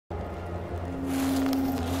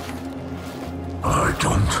I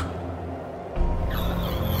don't.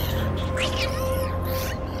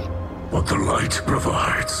 What the light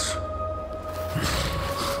provides.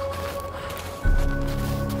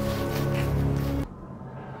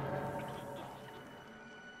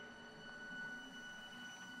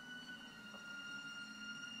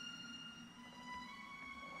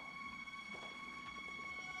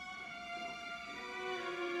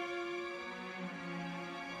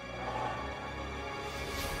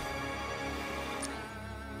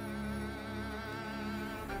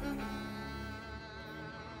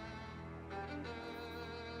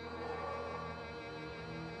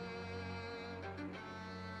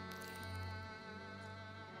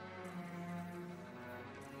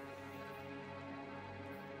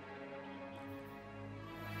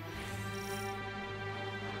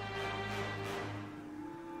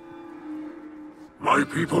 My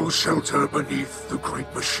people shelter beneath the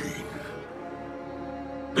great machine.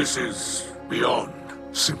 This is beyond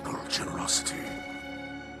simple generosity.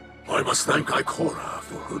 I must thank Ikora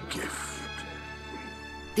for her gift.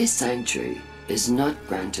 This sanctuary is not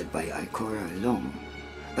granted by Ikora alone,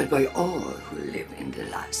 but by all who live in the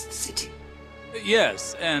last city.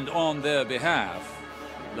 Yes, and on their behalf,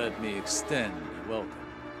 let me extend a welcome.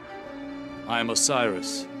 I am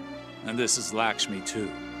Osiris, and this is Eliksni too.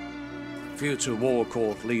 Future War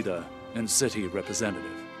Court leader and city representative.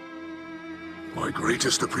 My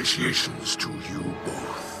greatest appreciations to you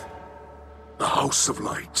both. The House of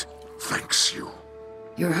Light thanks you.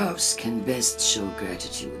 Your house can best show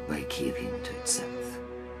gratitude by keeping to itself.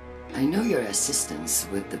 I know your assistance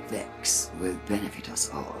with the Vex will benefit us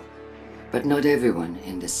all, but not everyone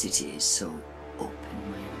in the city is so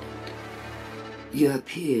open-minded. You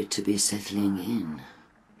appear to be settling in.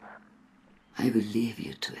 I will leave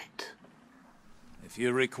you to it. If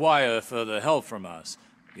you require further help from us,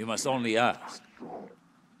 you must only ask.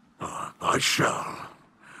 I shall.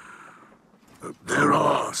 There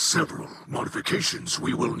are several modifications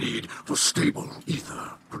we will need for stable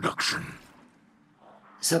ether production.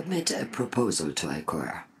 Submit a proposal to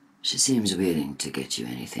Ikora. She seems willing to get you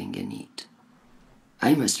anything you need.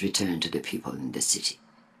 I must return to the people in the city.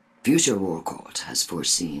 Future War Court has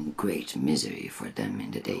foreseen great misery for them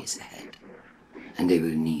in the days ahead, and they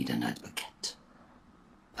will need an advocate.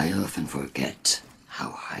 I often forget how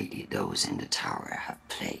highly those in the tower have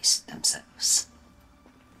placed themselves.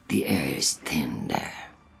 The air is thin there.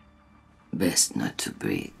 Best not to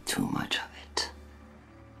breathe too much of it.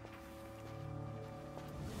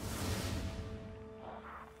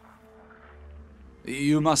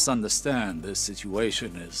 You must understand this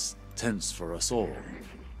situation is tense for us all.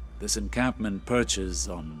 This encampment perches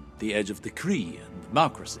on the edge of decree and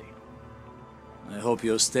democracy. I hope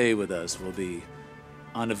your stay with us will be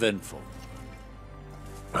uneventful.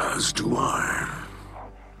 As do I.